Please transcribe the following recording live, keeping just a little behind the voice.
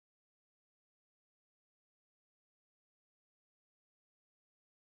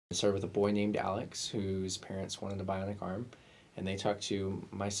It started with a boy named Alex whose parents wanted a bionic arm, and they talked to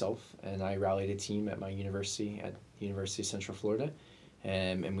myself, and I rallied a team at my university, at the University of Central Florida,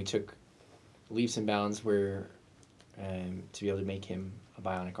 and we took leaps and bounds where to be able to make him a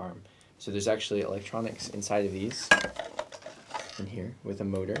bionic arm. So there's actually electronics inside of these, in here, with a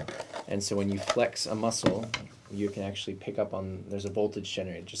motor, and so when you flex a muscle, you can actually pick up on, there's a voltage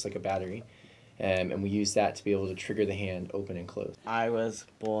generator, just like a battery, and we use that to be able to trigger the hand open and close. I was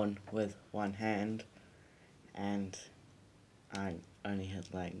born with one hand, and I only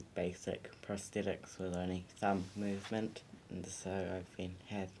had like basic prosthetics with only thumb movement, and so I've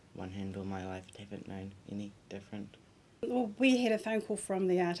had one hand all my life, haven't known any different. Well, we had a phone call from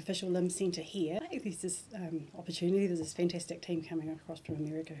the Artificial Limb Centre here. There's this opportunity, there's this fantastic team coming across from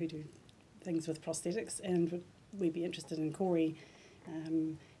America who do things with prosthetics, and we'd be interested in Corey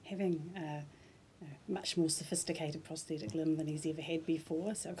having a much more sophisticated prosthetic limb than he's ever had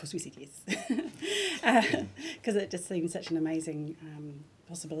before. So of course we said yes, because it just seemed such an amazing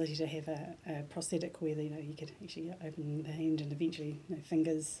possibility to have a prosthetic where you could actually open the hand and eventually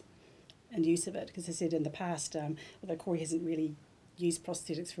fingers and use of it. Because I said in the past, although Corey hasn't really used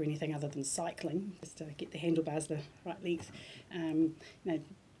prosthetics for anything other than cycling, just to get the handlebars the right length,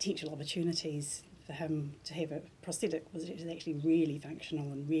 potential opportunities for him to have a prosthetic was actually really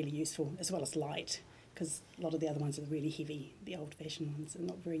functional and really useful, as well as light, because a lot of the other ones are really heavy, the old-fashioned ones are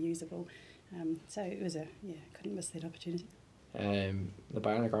not very usable. So it was couldn't miss that opportunity. The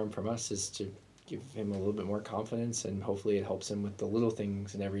bionic arm from us is to give him a little bit more confidence, and hopefully it helps him with the little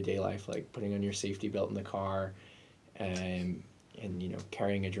things in everyday life, like putting on your safety belt in the car, and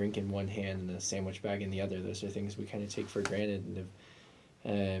carrying a drink in one hand and a sandwich bag in the other. Those are things we kind of take for granted,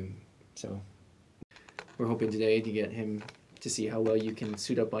 and so we're hoping today to get him to see how well you can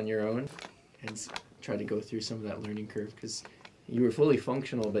suit up on your own and try to go through some of that learning curve, because you were fully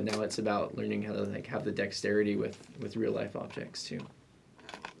functional, but now it's about learning how to have the dexterity with real life objects too.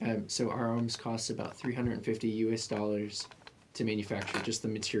 So our arms cost about $350 US to manufacture, just the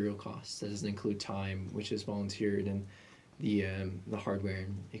material costs. That doesn't include time, which is volunteered, and the hardware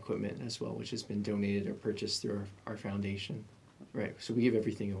and equipment as well, which has been donated or purchased through our foundation. Right, so we give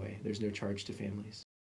everything away. There's no charge to families.